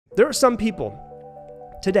There are some people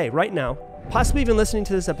today, right now, possibly even listening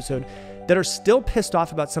to this episode, that are still pissed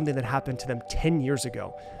off about something that happened to them 10 years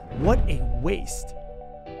ago. What a waste.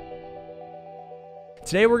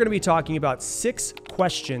 Today, we're going to be talking about 6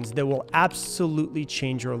 questions that will absolutely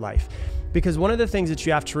change your life. Because one of the things that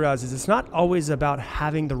you have to realize is it's not always about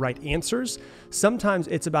having the right answers. Sometimes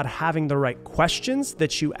it's about having the right questions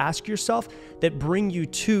that you ask yourself that bring you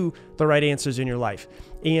to the right answers in your life.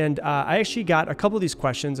 And I actually got a couple of these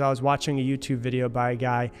questions. I was watching a YouTube video by a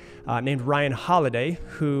guy named Ryan Holiday,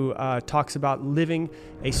 who talks about living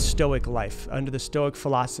a Stoic life under the Stoic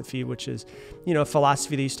philosophy, which is, a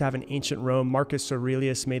philosophy they used to have in ancient Rome. Marcus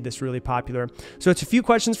Aurelius made this really popular. So it's a few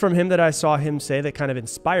questions from him that I saw him say that kind of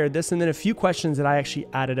inspired this, and then a few questions that I actually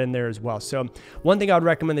added in there as well. So one thing I would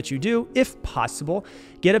recommend that you do, if possible,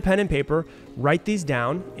 get a pen and paper, write these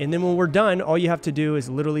down, and then when we're done, all you have to do is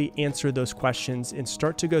literally answer those questions and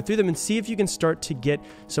start to go through them and see if you can start to get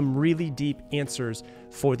some really deep answers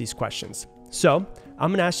for these questions. So I'm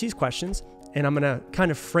going to ask these questions and I'm going to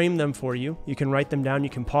kind of frame them for you. You can write them down. You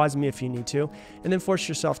can pause me if you need to, and then force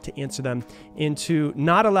yourself to answer them and to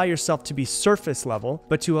not allow yourself to be surface level,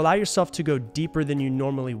 but to allow yourself to go deeper than you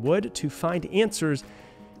normally would to find answers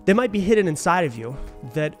that might be hidden inside of you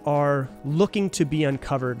that are looking to be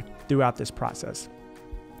uncovered throughout this process.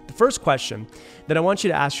 The first question that I want you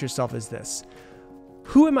to ask yourself is this: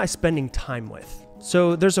 who am I spending time with?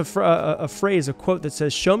 So there's a phrase, a quote that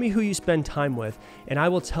says, "Show me who you spend time with, and I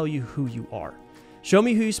will tell you who you are." Show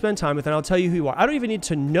me who you spend time with, and I'll tell you who you are. I don't even need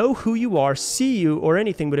to know who you are, see you, or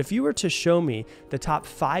anything, but if you were to show me the top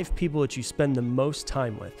 5 people that you spend the most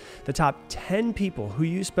time with, the top 10 people who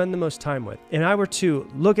you spend the most time with, and I were to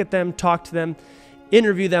look at them, talk to them,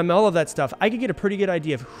 interview them, all of that stuff, I could get a pretty good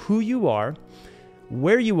idea of who you are,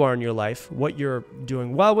 where you are in your life, what you're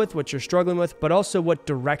doing well with, what you're struggling with, but also what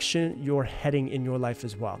direction you're heading in your life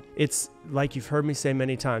as well. It's like you've heard me say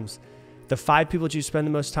many times, the 5 people that you spend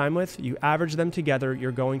the most time with, you average them together,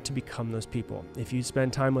 you're going to become those people. If you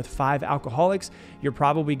spend time with 5 alcoholics, you're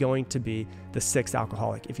probably going to be the 6th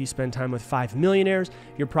alcoholic. If you spend time with 5 millionaires,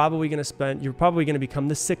 you're probably going to become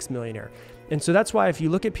the 6th millionaire. And so that's why if you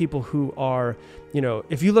look at people who are,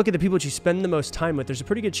 if you look at the people that you spend the most time with, there's a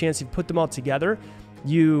pretty good chance if you put them all together,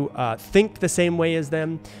 you think the same way as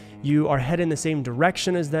them, you are heading the same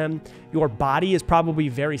direction as them, your body is probably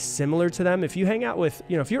very similar to them. If you hang out with,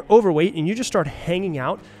 if you're overweight and you just start hanging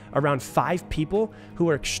out around 5 people who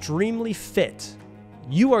are extremely fit,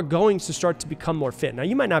 you are going to start to become more fit. Now,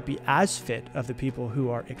 you might not be as fit of the people who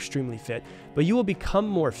are extremely fit, but you will become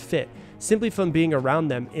more fit simply from being around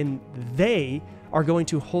them, and they are going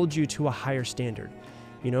to hold you to a higher standard.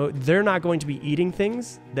 They're not going to be eating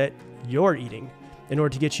things that you're eating in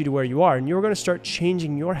order to get you to where you are, and you're going to start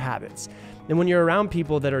changing your habits. And when you're around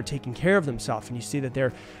people that are taking care of themselves and you see that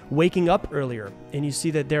they're waking up earlier and you see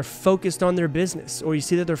that they're focused on their business, or you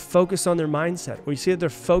see that they're focused on their mindset, or you see that they're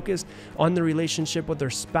focused on the relationship with their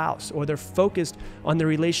spouse, or they're focused on the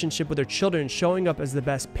relationship with their children, showing up as the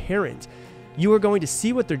best parent, you are going to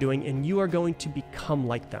see what they're doing and you are going to become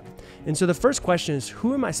like them. And so the first question is,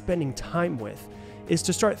 who am I spending time with? Is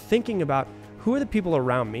to start thinking about who are the people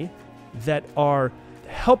around me that are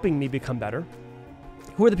helping me become better?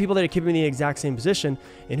 Who are the people that are keeping me in the exact same position?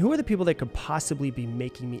 And who are the people that could possibly be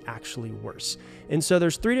making me actually worse? And so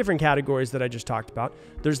there's 3 different categories that I just talked about.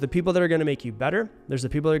 There's the people that are going to make you better, there's the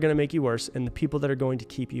people that are going to make you worse, and the people that are going to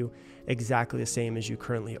keep you exactly the same as you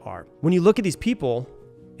currently are. When you look at these people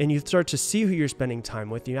and you start to see who you're spending time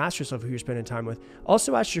with, you ask yourself who you're spending time with,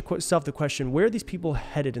 also ask yourself the question, where are these people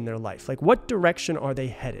headed in their life? Like, what direction are they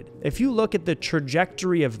headed? If you look at the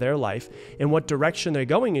trajectory of their life and what direction they're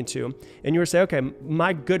going into, and you were to say, okay,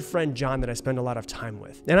 my good friend John that I spend a lot of time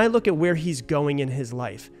with, and I look at where he's going in his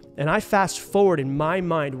life, and I fast forward in my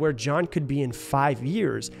mind where John could be in 5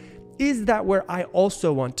 years, is that where I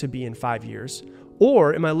also want to be in 5 years?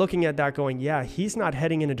 Or am I looking at that going, yeah, he's not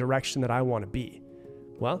heading in a direction that I want to be?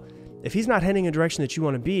 Well, if he's not heading in a direction that you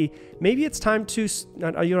want to be, maybe it's time to, you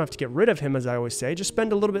don't have to get rid of him, as I always say, just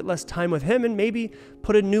spend a little bit less time with him and maybe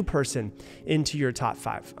put a new person into your top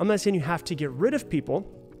 5. I'm not saying you have to get rid of people,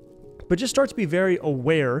 but just start to be very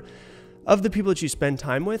aware of the people that you spend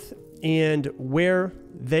time with and where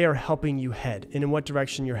they are helping you head and in what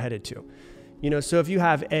direction you're headed to. So if you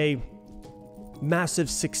have a massive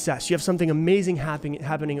success, you have something amazing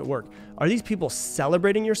happening at work, are these people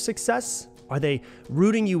celebrating your success? Are they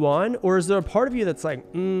rooting you on? Or is there a part of you that's like,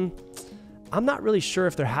 I'm not really sure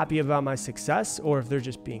if they're happy about my success or if they're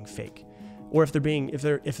just being fake, or if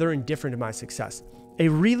they're indifferent to my success? A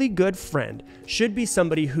really good friend should be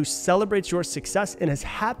somebody who celebrates your success and is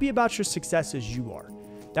happy about your success as you are.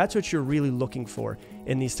 That's what you're really looking for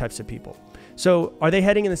in these types of people. So are they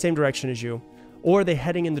heading in the same direction as you, or are they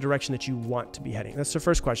heading in the direction that you want to be heading? That's the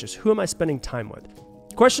first question, is who am I spending time with?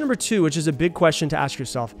 Question number 2, which is a big question to ask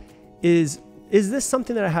yourself, is this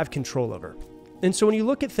something that I have control over? And so when you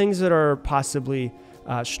look at things that are possibly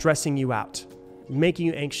stressing you out, making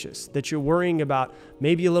you anxious, that you're worrying about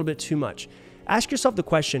maybe a little bit too much, ask yourself the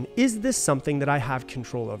question, is this something that I have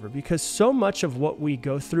control over? Because so much of what we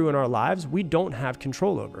go through in our lives, we don't have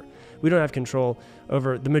control over. We don't have control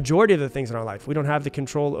over the majority of the things in our life. We don't have the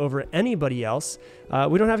control over anybody else.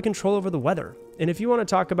 We don't have control over the weather. And if you want to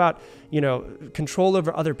talk about, control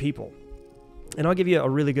over other people, and I'll give you a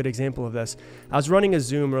really good example of this. I was running a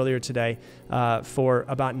Zoom earlier today for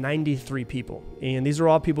about 93 people. And these are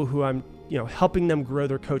all people who I'm helping them grow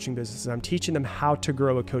their coaching businesses. I'm teaching them how to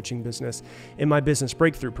grow a coaching business in my Business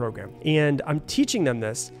Breakthrough program. And I'm teaching them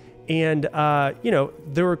this. And,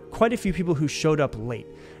 there were quite a few people who showed up late.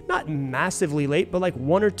 Not massively late, but like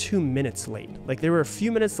 1 or 2 minutes late. Like they were a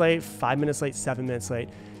few minutes late, 5 minutes late, 7 minutes late.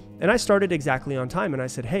 And I started exactly on time. And I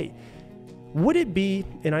said, hey, would it be,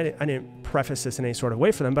 and I didn't preface this in any sort of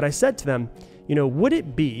way for them, but I said to them, would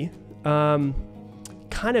it be kind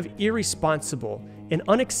of irresponsible and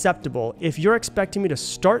unacceptable if you're expecting me to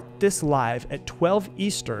start this live at 12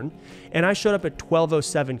 Eastern and I showed up at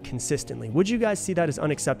 12:07 consistently? Would you guys see that as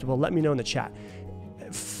unacceptable? Let me know in the chat.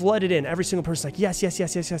 Flooded in. Every single person's like, yes,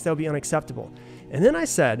 that would be unacceptable. And then I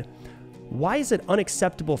said, why is it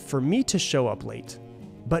unacceptable for me to show up late,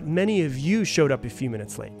 but many of you showed up a few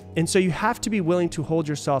minutes late? And so you have to be willing to hold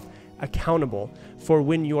yourself accountable for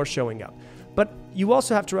when you're showing up. But you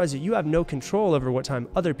also have to realize that you have no control over what time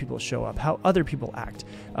other people show up, how other people act,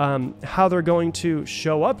 how they're going to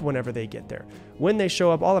show up whenever they get there, when they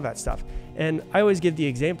show up, all of that stuff. And I always give the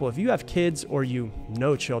example, if you have kids or you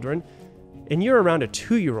know children, and you're around a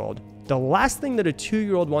 2-year-old, the last thing that a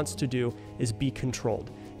 2-year-old wants to do is be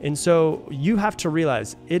controlled. And so you have to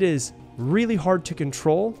realize it is really hard to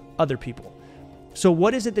control other people. So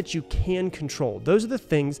what is it that you can control? Those are the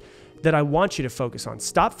things that I want you to focus on.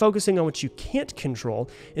 Stop focusing on what you can't control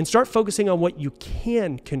and start focusing on what you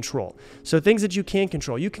can control. So things that you can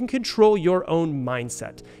control. You can control your own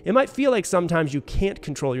mindset. It might feel like sometimes you can't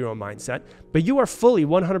control your own mindset, but you are fully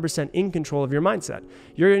 100% in control of your mindset.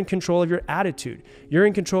 You're in control of your attitude. You're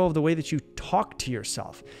in control of the way that you talk to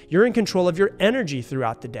yourself. You're in control of your energy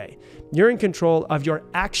throughout the day. You're in control of your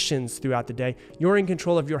actions throughout the day. You're in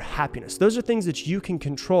control of your happiness. Those are things that you can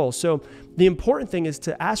control. So the important thing is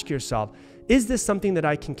to ask yourself, is this something that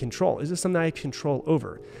I can control? Is this something I control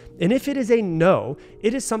over? And if it is a no,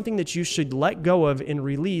 it is something that you should let go of and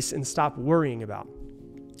release and stop worrying about.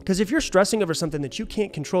 Because if you're stressing over something that you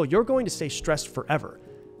can't control, you're going to stay stressed forever.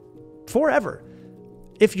 Forever.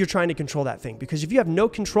 If you're trying to control that thing. Because if you have no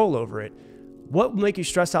control over it, what will make you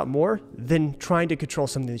stress out more than trying to control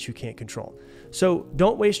something that you can't control? So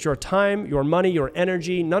don't waste your time, your money, your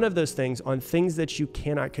energy, none of those things on things that you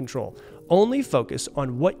cannot control. Only focus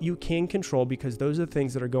on what you can control, because those are the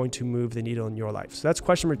things that are going to move the needle in your life. So that's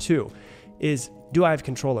question number 2, is do I have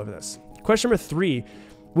control over this? Question number 3,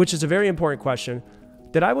 which is a very important question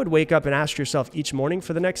that I would wake up and ask yourself each morning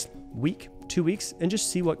for the next week, 2 weeks, and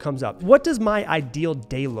just see what comes up. What does my ideal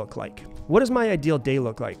day look like? What does my ideal day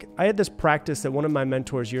look like? I had this practice that one of my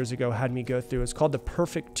mentors years ago had me go through. It's called the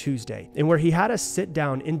Perfect Tuesday, and where he had us sit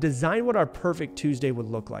down and design what our perfect Tuesday would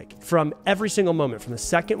look like from every single moment, from the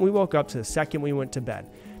second we woke up to the second we went to bed.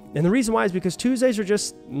 And the reason why is because Tuesdays are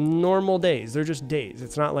just normal days. They're just days.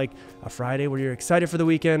 It's not like a Friday where you're excited for the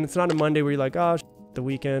weekend. It's not a Monday where you're like, oh, the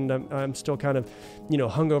weekend, I'm still kind of,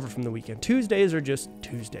 hungover from the weekend. Tuesdays are just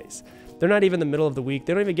Tuesdays. They're not even the middle of the week.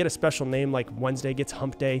 They don't even get a special name like Wednesday gets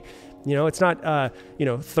hump day. It's not,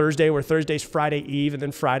 Thursday where Thursday's Friday Eve and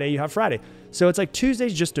then Friday you have Friday. So it's like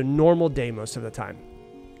Tuesday's just a normal day most of the time.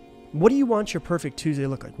 What do you want your perfect Tuesday to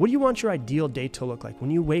look like? What do you want your ideal day to look like? When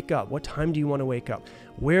you wake up, what time do you want to wake up?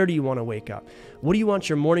 Where do you want to wake up? What do you want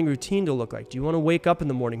your morning routine to look like? Do you want to wake up in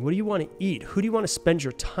the morning? What do you want to eat? Who do you want to spend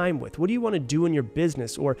your time with? What do you want to do in your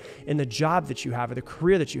business or in the job that you have or the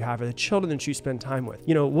career that you have or the children that you spend time with?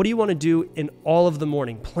 What do you want to do in all of the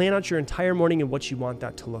morning? Plan out your entire morning and what you want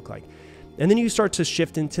that to look like. And then you start to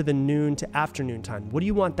shift into the noon to afternoon time. What do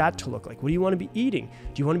you want that to look like? What do you want to be eating?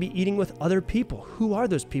 Do you want to be eating with other people? Who are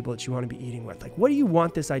those people that you want to be eating with? Like, what do you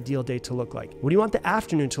want this ideal day to look like? What do you want the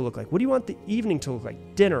afternoon to look like? What do you want the evening to look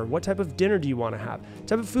like? Dinner. What type of dinner do you want to have? What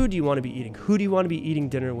type of food do you want to be eating? Who do you want to be eating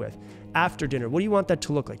dinner with? After dinner, what do you want that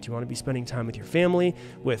to look like? Do you want to be spending time with your family,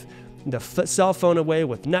 with the cell phone away,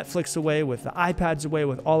 with Netflix away, with the iPads away,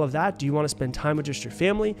 with all of that? Do you want to spend time with just your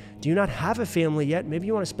family? Do you not have a family yet? Maybe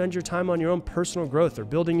you want to spend your time on your own personal growth or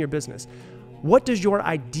building your business. What does your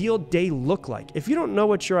ideal day look like? If you don't know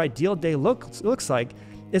what your ideal day looks like,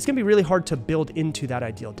 it's going to be really hard to build into that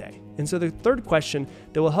ideal day. And so the third question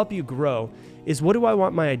that will help you grow is, what do I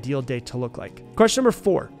want my ideal day to look like? Question number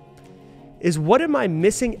 4 is, what am I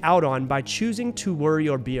missing out on by choosing to worry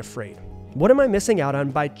or be afraid? What am I missing out on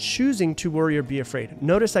by choosing to worry or be afraid?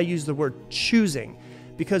 Notice I use the word choosing,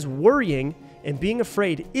 because worrying and being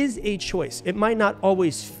afraid is a choice. It might not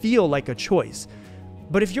always feel like a choice,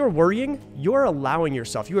 but if you're worrying, you're allowing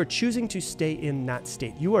yourself, you are choosing to stay in that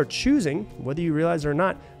state. You are choosing, whether you realize it or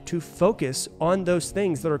not, to focus on those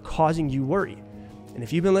things that are causing you worry. And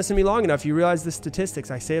if you've been listening to me long enough, you realize the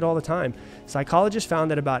statistics. I say it all the time. Psychologists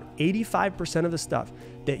found that about 85% of the stuff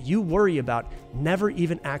that you worry about never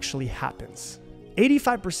even actually happens.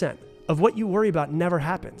 85% of what you worry about never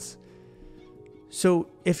happens. So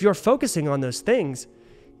if you're focusing on those things,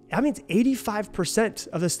 that means 85%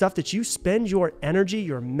 of the stuff that you spend your energy,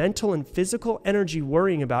 your mental and physical energy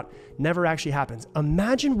worrying about never actually happens.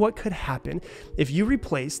 Imagine what could happen if you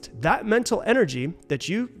replaced that mental energy that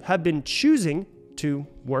you have been choosing to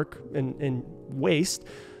work and waste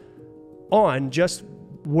on just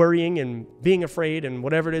worrying and being afraid and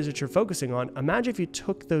whatever it is that you're focusing on. Imagine if you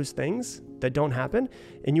took those things that don't happen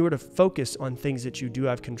and you were to focus on things that you do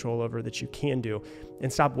have control over, that you can do,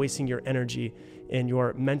 and stop wasting your energy and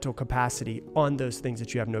your mental capacity on those things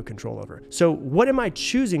that you have no control over. So what am I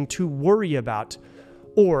choosing to worry about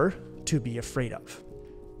or to be afraid of?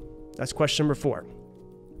 That's question number 4.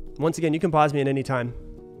 Once again, you can pause me at any time.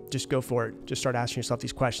 Just go for it. Just start asking yourself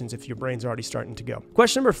these questions if your brain's already starting to go.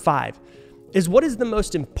 Question number 5 is, what is the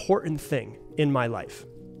most important thing in my life?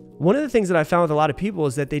 One of the things that I found with a lot of people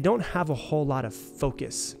is that they don't have a whole lot of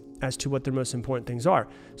focus as to what their most important things are.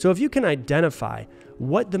 So if you can identify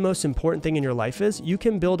what the most important thing in your life is, you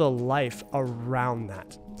can build a life around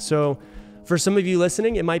that. So for some of you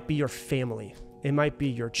listening, it might be your family. It might be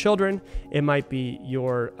your children. It might be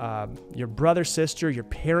your brother, sister, your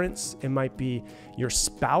parents. It might be your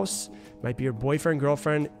spouse. It might be your boyfriend,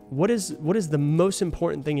 girlfriend. What is the most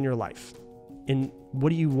important thing in your life? And what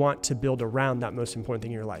do you want to build around that most important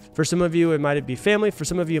thing in your life? For some of you, it might be family. For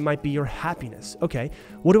some of you, it might be your happiness. Okay,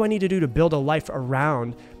 what do I need to do to build a life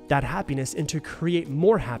around that happiness and to create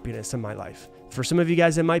more happiness in my life? For some of you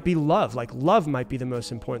guys, it might be love. Like, love might be the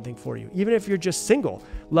most important thing for you. Even if you're just single,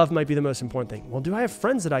 love might be the most important thing. Well, do I have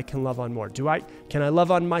friends that I can love on more? Can I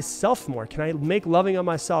love on myself more? Can I make loving on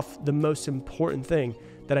myself the most important thing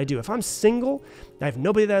that I do? If I'm single, I have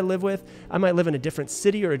nobody that I live with, I might live in a different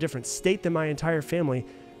city or a different state than my entire family.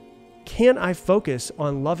 Can I focus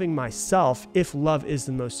on loving myself if love is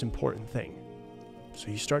the most important thing? So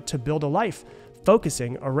you start to build a life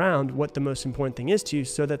focusing around what the most important thing is to you,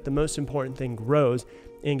 so that the most important thing grows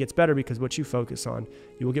and gets better, because what you focus on,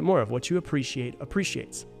 you will get more of. What you appreciate,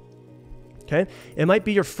 appreciates. Okay? It might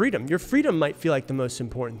be your freedom. Your freedom might feel like the most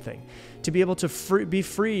important thing. To be able to be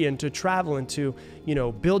free and to travel and to,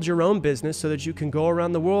 build your own business so that you can go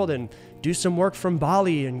around the world and do some work from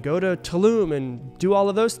Bali and go to Tulum and do all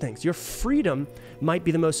of those things. Your freedom might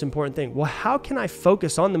be the most important thing. Well, how can I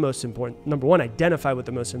focus on the most important? Number 1, identify what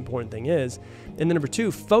the most important thing is. And then number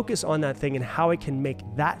 2, focus on that thing and how I can make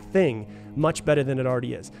that thing much better than it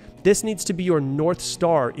already is. This needs to be your North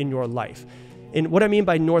Star in your life. And what I mean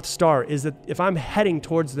by North Star is that if I'm heading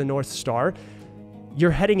towards the North Star,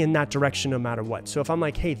 you're heading in that direction no matter what. So if I'm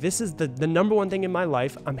like, hey, this is the number one thing in my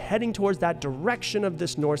life, I'm heading towards that direction of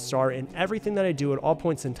this North Star in everything that I do at all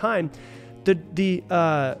points in time,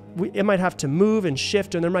 it might have to move and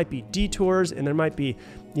shift, and there might be detours, and there might be,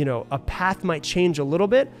 a path might change a little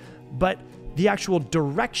bit, but the actual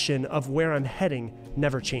direction of where I'm heading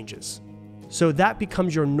never changes. So that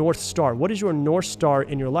becomes your North Star. What is your North Star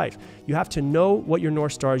in your life? You have to know what your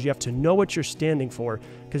North Star is. You have to know what you're standing for,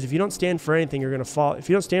 because if you don't stand for anything, you're going to fall. If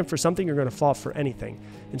you don't stand for something, you're going to fall for anything.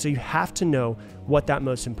 And so you have to know what that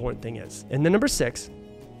most important thing is. And then number 6,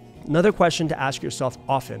 another question to ask yourself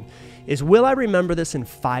often is, will I remember this in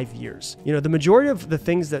 5 years? The majority of the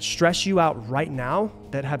things that stress you out right now,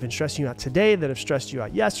 that have been stressing you out today, that have stressed you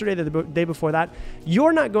out yesterday, the day before that,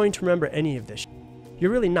 you're not going to remember any of this.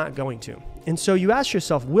 You're really not going to. And so you ask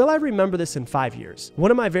yourself, will I remember this in 5 years? One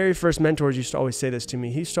of my very first mentors used to always say this to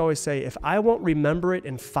me. He used to always say, if I won't remember it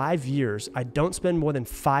in 5 years, I don't spend more than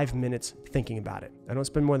 5 minutes thinking about it. I don't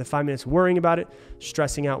spend more than 5 minutes worrying about it,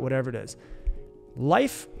 stressing out, whatever it is.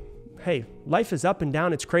 Life is up and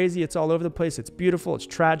down. It's crazy. It's all over the place. It's beautiful. It's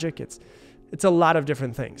tragic. It's a lot of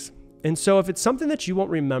different things. And so if it's something that you won't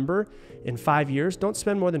remember in 5 years, don't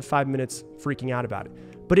spend more than 5 minutes freaking out about it.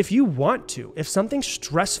 But if you want to, if something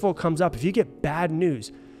stressful comes up, if you get bad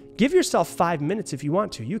news, Give yourself 5 minutes if you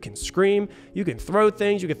want to. You can scream, you can throw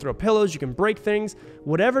things, you can throw pillows, you can break things.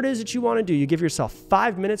 Whatever it is that you want to do, you give yourself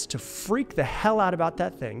 5 minutes to freak the hell out about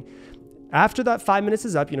that thing. After that 5 minutes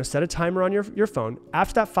is up, set a timer on your phone.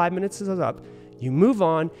 After that 5 minutes is up, you move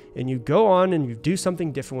on and you go on and you do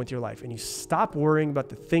something different with your life and you stop worrying about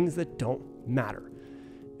the things that don't matter.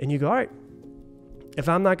 And you go, all right, if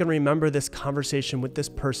I'm not going to remember this conversation with this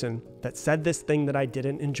person that said this thing that I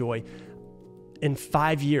didn't enjoy in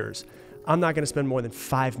 5 years, I'm not going to spend more than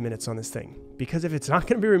 5 minutes on this thing. Because if it's not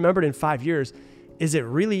going to be remembered in 5 years, is it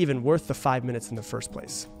really even worth the 5 minutes in the first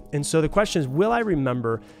place? And so the question is, will I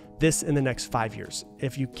remember this in the next 5 years?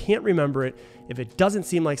 If you can't remember it, if it doesn't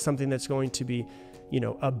seem like something that's going to be,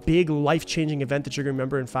 a big life-changing event that you're going to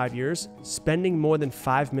remember in 5 years, spending more than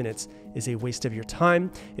 5 minutes is a waste of your time.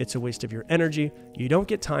 It's a waste of your energy. You don't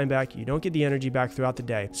get time back. You don't get the energy back throughout the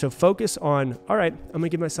day. So focus on, all right, I'm going to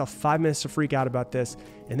give myself 5 minutes to freak out about this.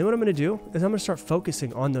 And then what I'm going to do is I'm going to start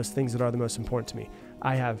focusing on those things that are the most important to me.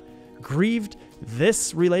 I have grieved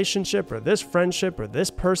this relationship or this friendship or this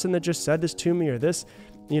person that just said this to me or this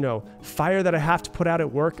fire that I have to put out at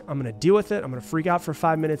work. I'm going to deal with it. I'm going to freak out for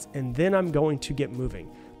 5 minutes and then I'm going to get moving.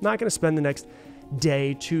 I'm not going to spend the next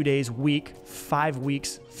day, 2 days, week, 5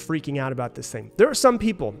 weeks freaking out about this thing. There are some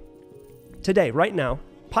people today, right now,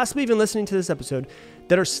 possibly even listening to this episode,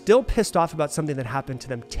 that are still pissed off about something that happened to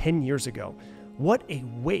them 10 years ago. What a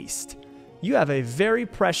waste. You have a very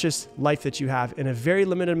precious life that you have in a very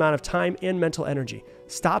limited amount of time and mental energy.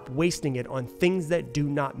 Stop wasting it on things that do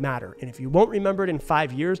not matter. And if you won't remember it in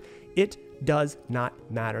 5 years, it does not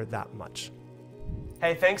matter that much.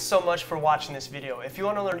 Hey, thanks so much for watching this video. If you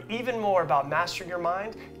want to learn even more about mastering your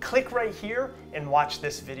mind, click right here and watch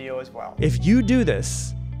this video as well. If you do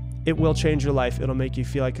this, it will change your life. It'll make you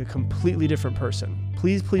feel like a completely different person.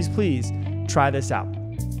 Please, please, please try this out.